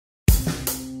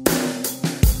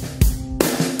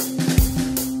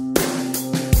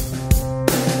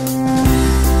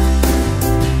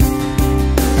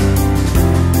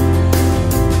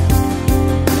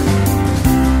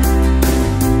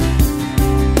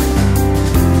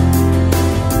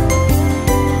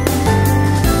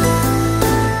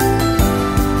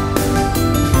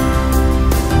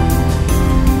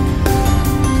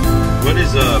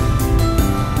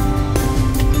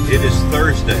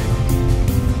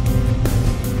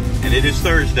It is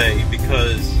Thursday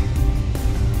because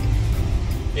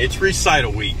it's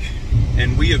recital week,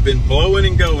 and we have been blowing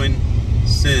and going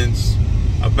since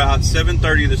about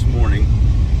 7:30 this morning.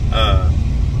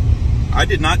 I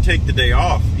did not take the day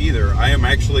off either. I am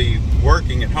actually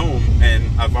working at home,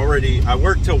 and I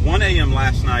worked till 1 a.m.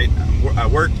 last night. I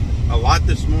worked a lot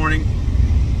this morning.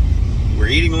 We're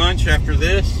eating lunch after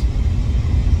this.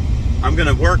 I'm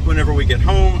gonna work whenever we get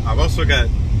home. I've also got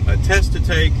a test to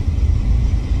take.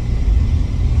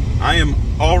 I am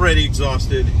already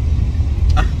exhausted.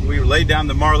 We laid down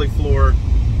the Marley floor.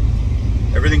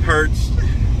 Everything hurts,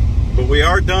 but we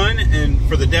are done and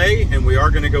for the day, and we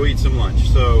are gonna go eat some lunch.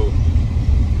 So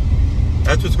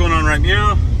that's what's going on right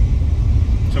now.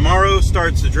 Tomorrow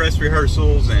starts the dress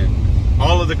rehearsals and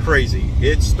all of the crazy.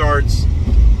 It starts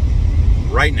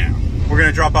right now. We're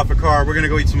gonna drop off a car. We're gonna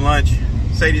go eat some lunch.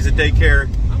 Sadie's at daycare.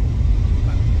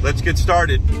 Let's get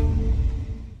started.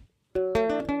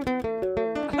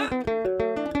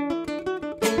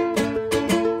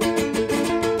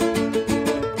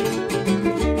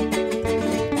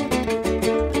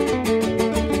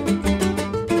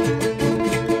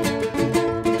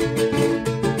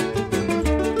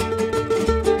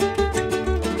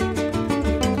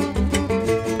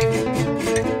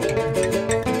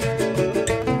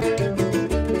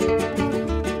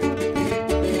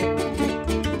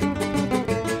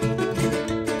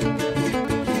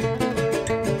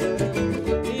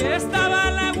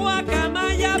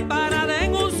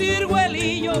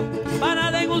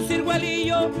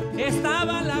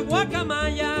 Estaba la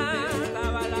guacamaya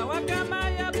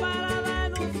parada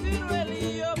en un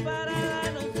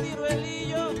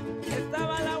ciruelillo,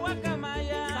 estaba la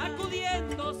guacamaya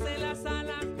sacudiéndose las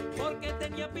alas porque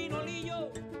tenía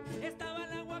pinolillo, estaba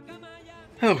la guacamaya.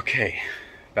 Okay,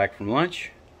 back from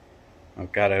lunch.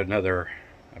 I've got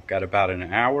about an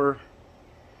hour,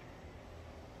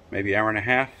 maybe hour and a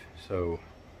half, so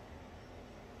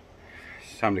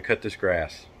it's time to cut this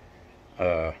grass.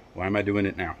 Why am I doing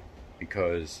it now?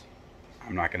 Because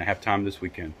I'm not going to have time this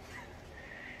weekend,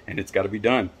 and it's got to be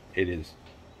done. It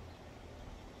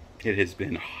has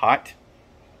been hot.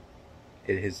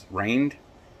 It has rained.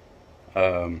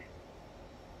 Grass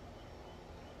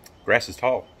is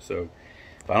tall, so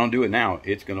if I don't do it now,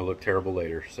 it's going to look terrible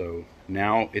later. So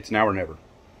it's now or never.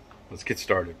 Let's get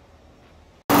started.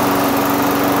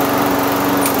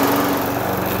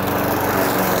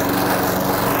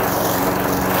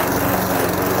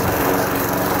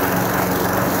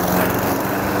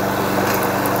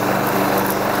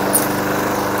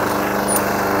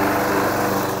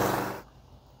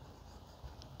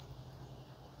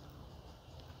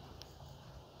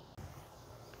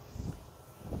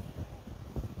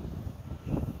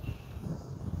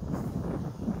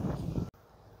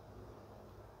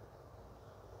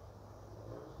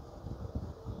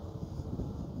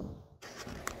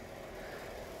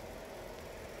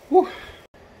 Whew.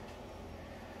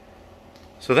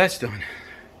 So that's done.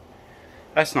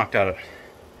 That's knocked out.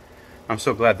 I'm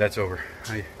so glad that's over.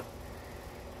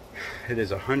 It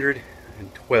is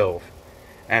 112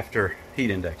 after heat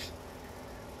index.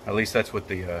 At least that's what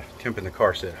the temp in the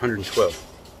car said, 112.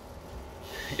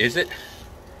 Is it?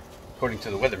 According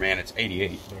to the weatherman, it's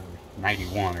 88 or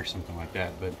 91 or something like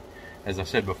that. But as I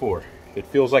said before, if it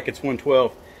feels like it's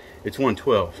 112, it's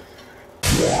 112.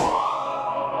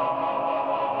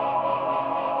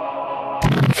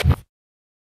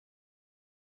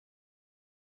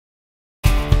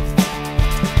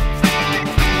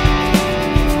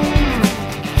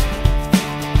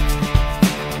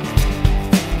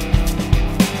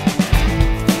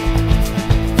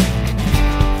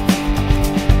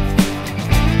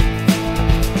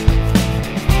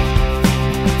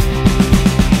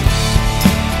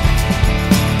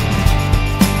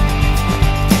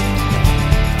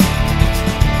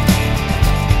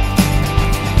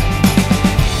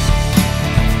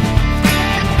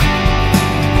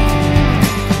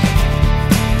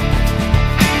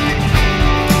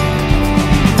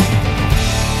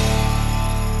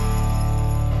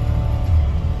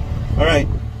 Alright,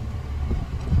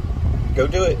 go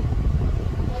do it.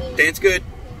 Dance good,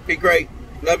 be great,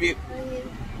 love you.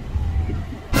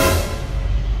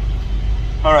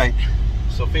 Alright,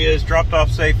 Sophia is dropped off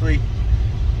safely.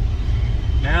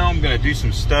 Now I'm going to do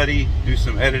some study, do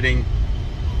some editing,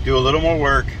 do a little more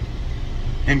work,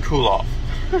 and cool off.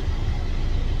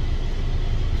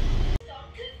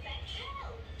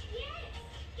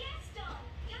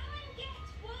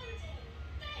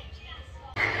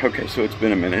 Okay, so it's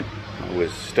been a minute. I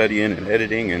was studying and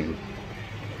editing, and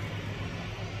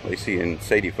Lacey and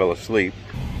Sadie fell asleep.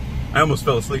 I almost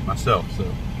fell asleep myself, so.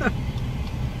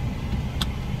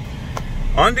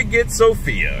 On to get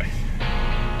Sophia.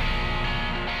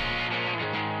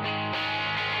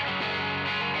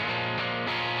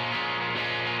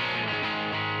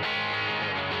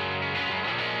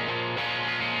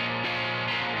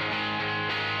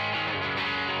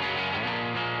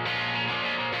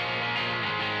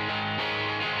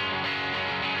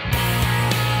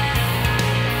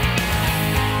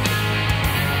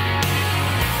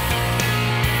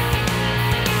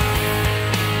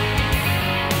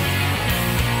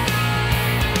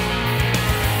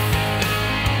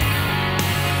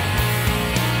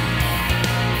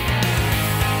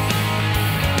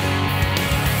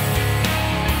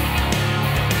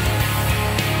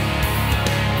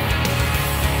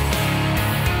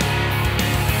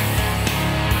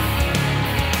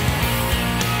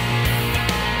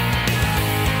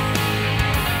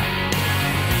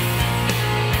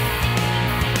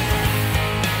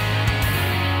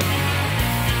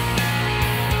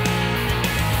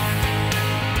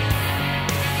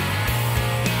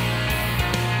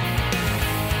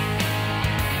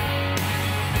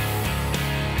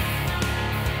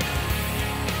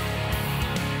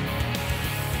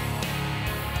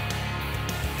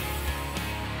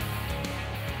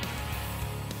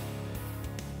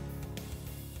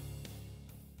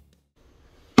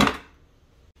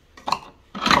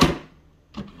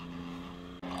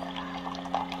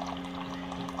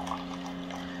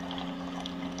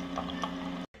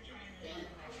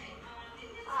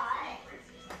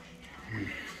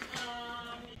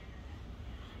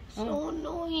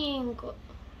 Cinco.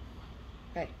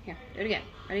 Okay, here, do it again.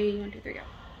 Ready? 1, 2, 3, go.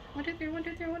 1, 2, 3, 1,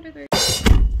 2, 3, 1, 2, 3.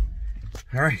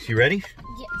 All right, you ready?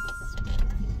 Yes.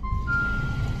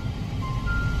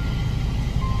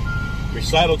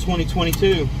 Recital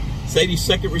 2022. Sadie's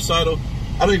second recital.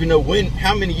 I don't even know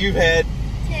how many you've had.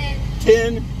 10.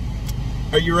 10?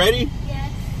 Are you ready?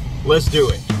 Yes. Let's do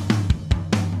it.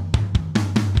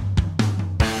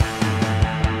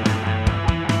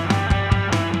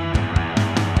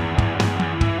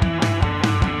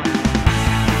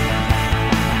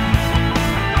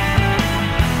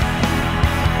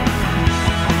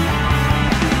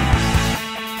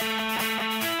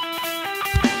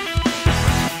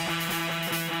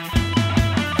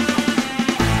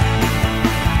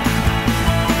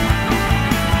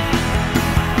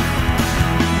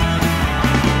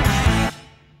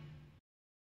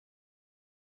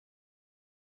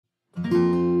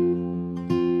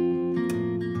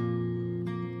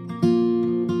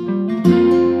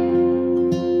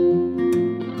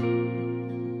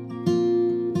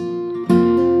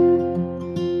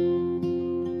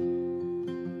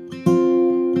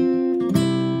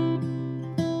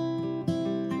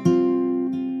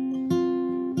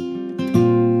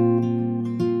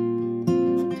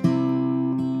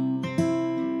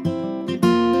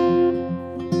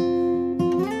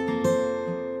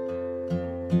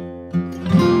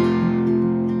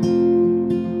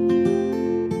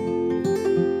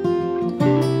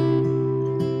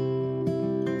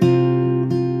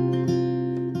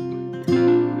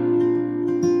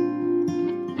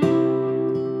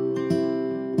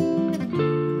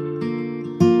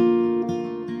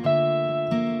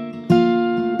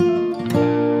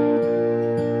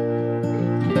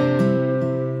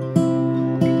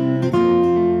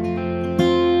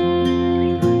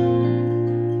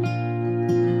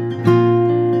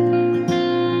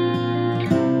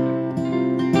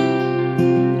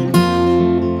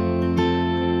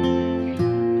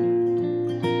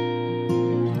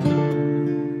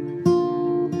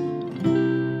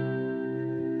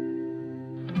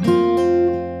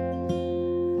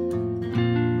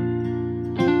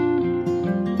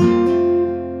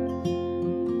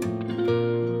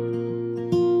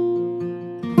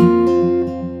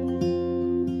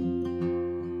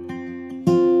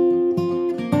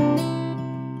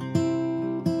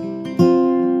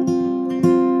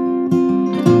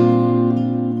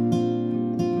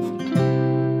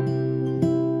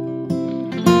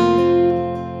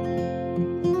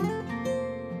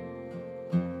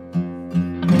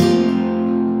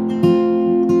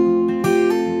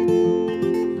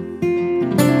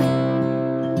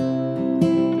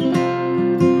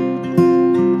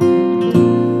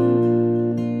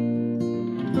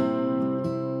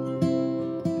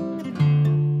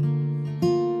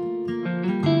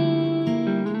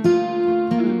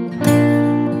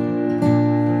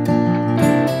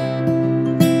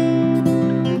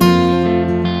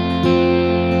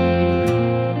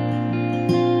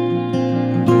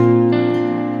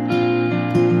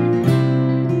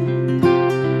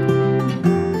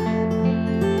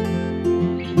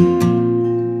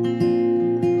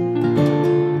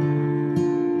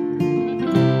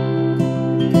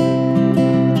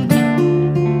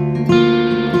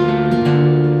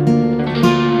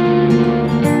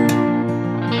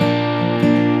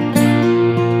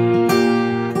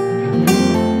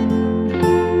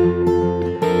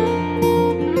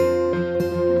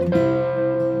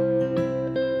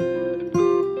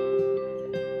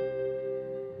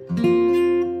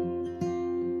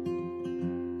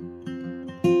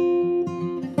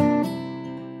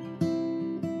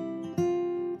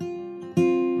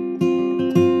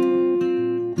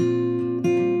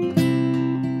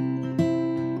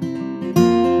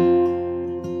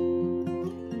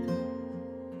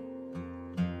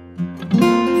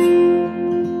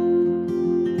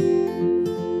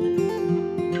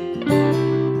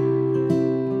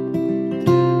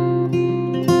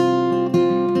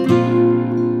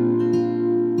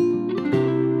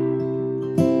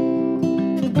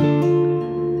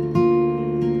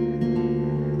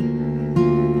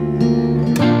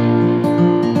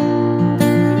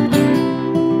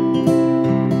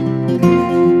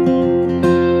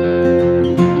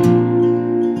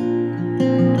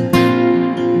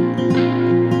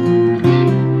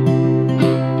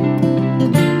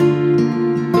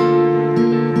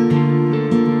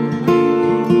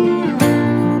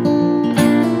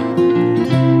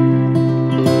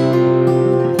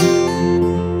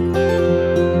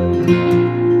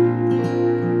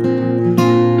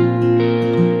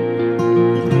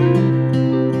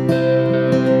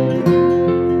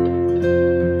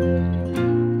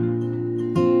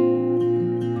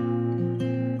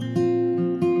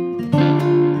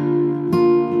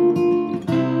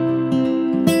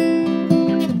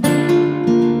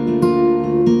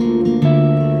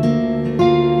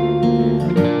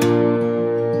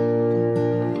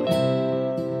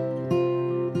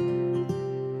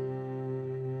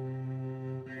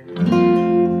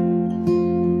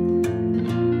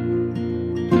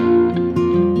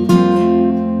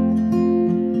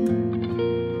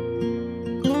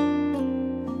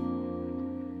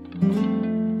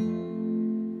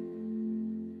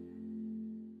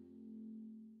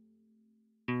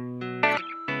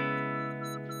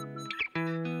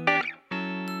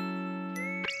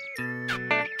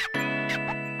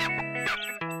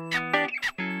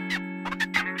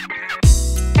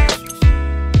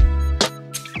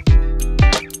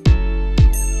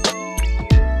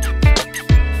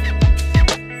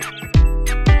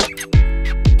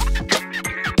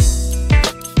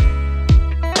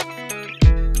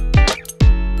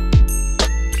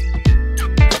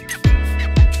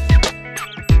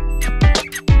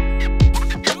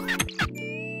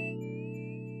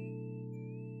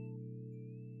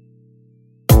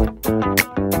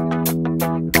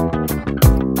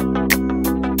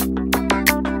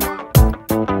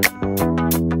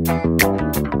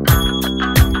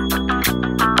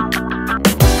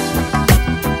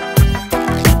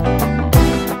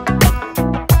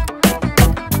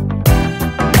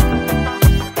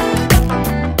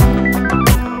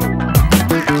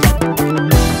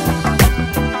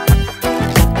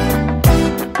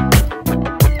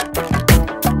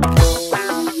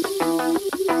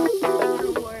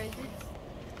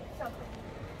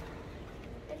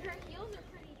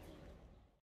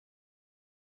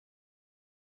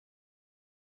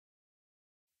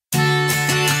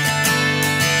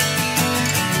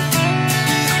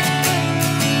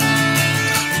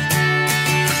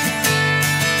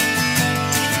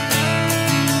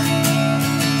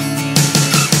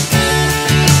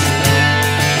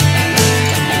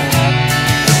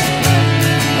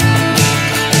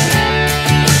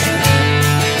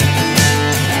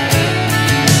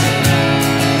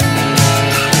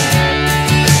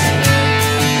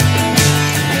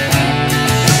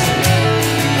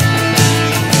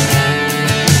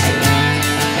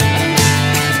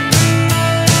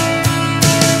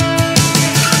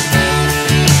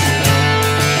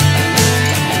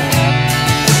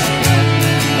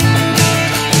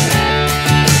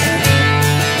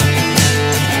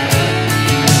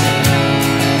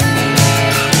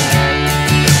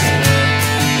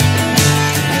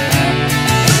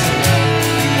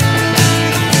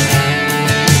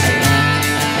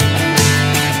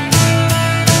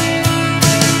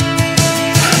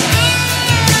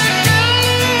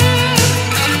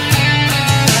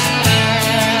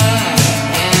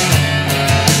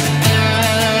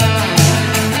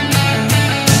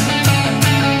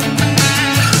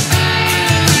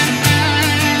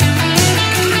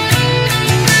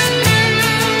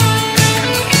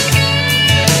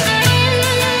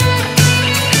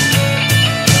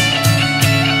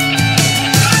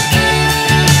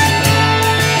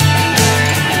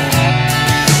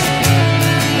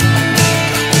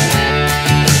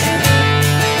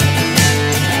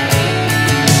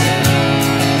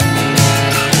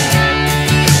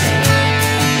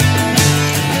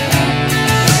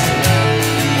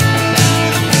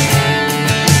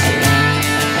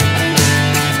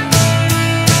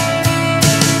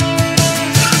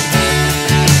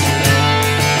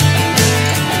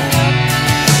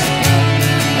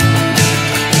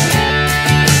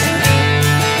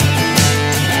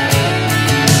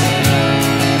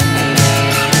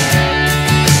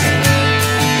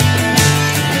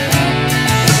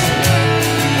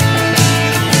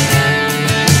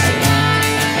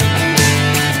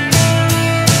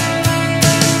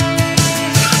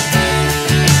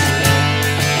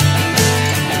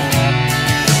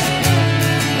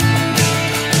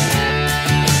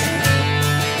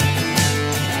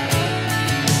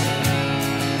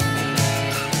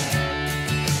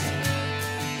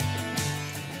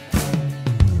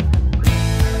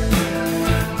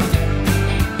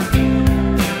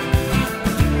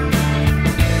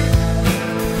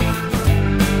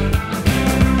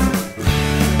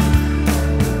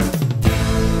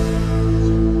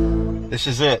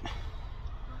 This is it.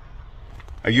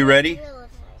 Are you ready?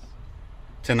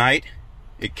 Tonight,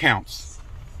 it counts.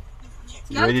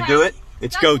 You ready to do it?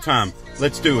 It's go time.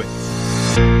 Let's do it.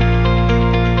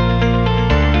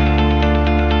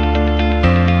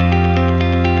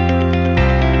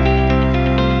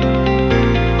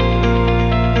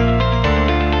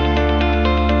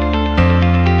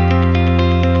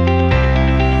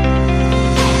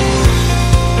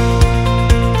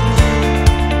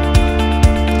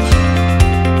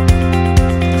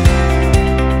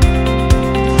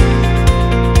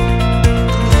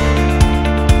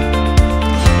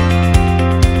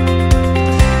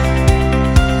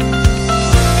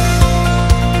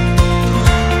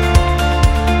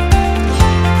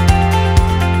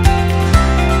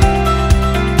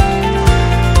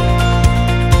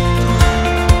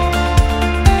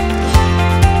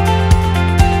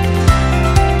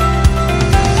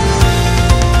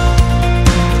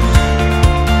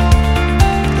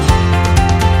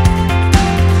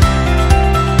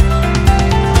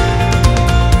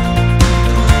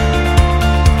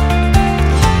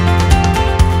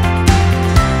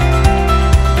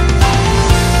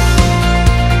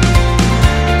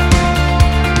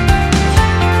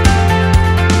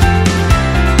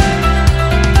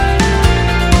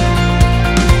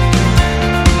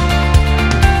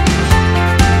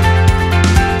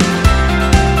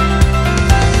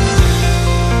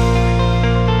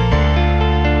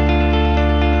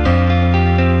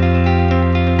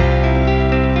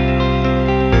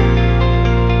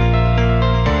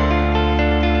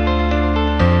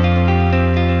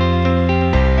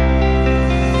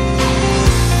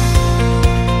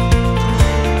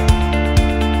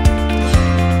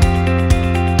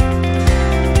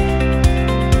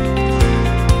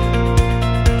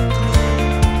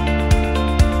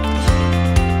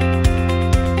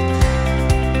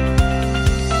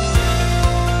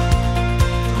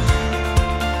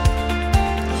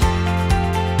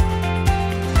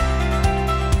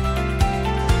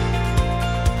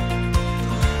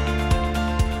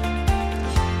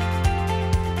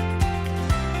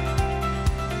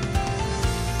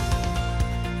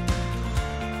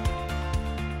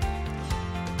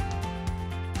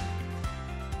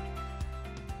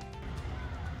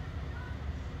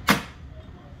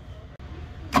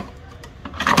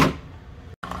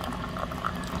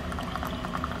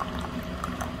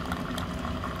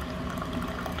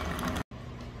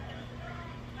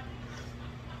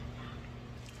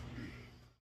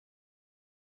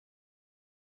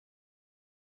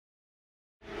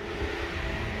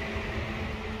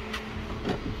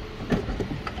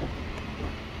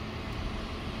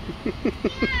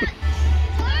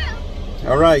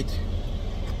 All right.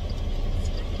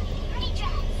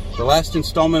 The last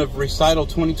installment of Recital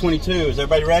 2022. Is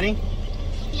everybody ready?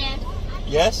 Yes.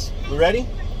 Yes? We ready?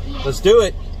 Yes. Let's do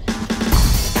it.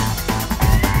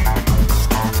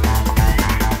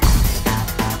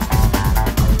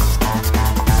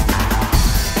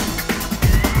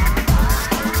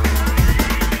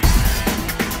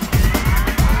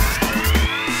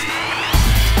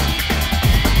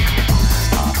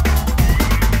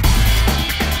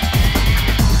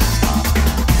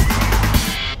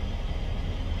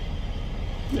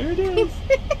 There it is.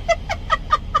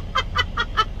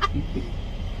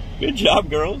 Good job,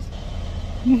 girls.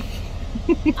 I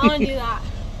want to do that.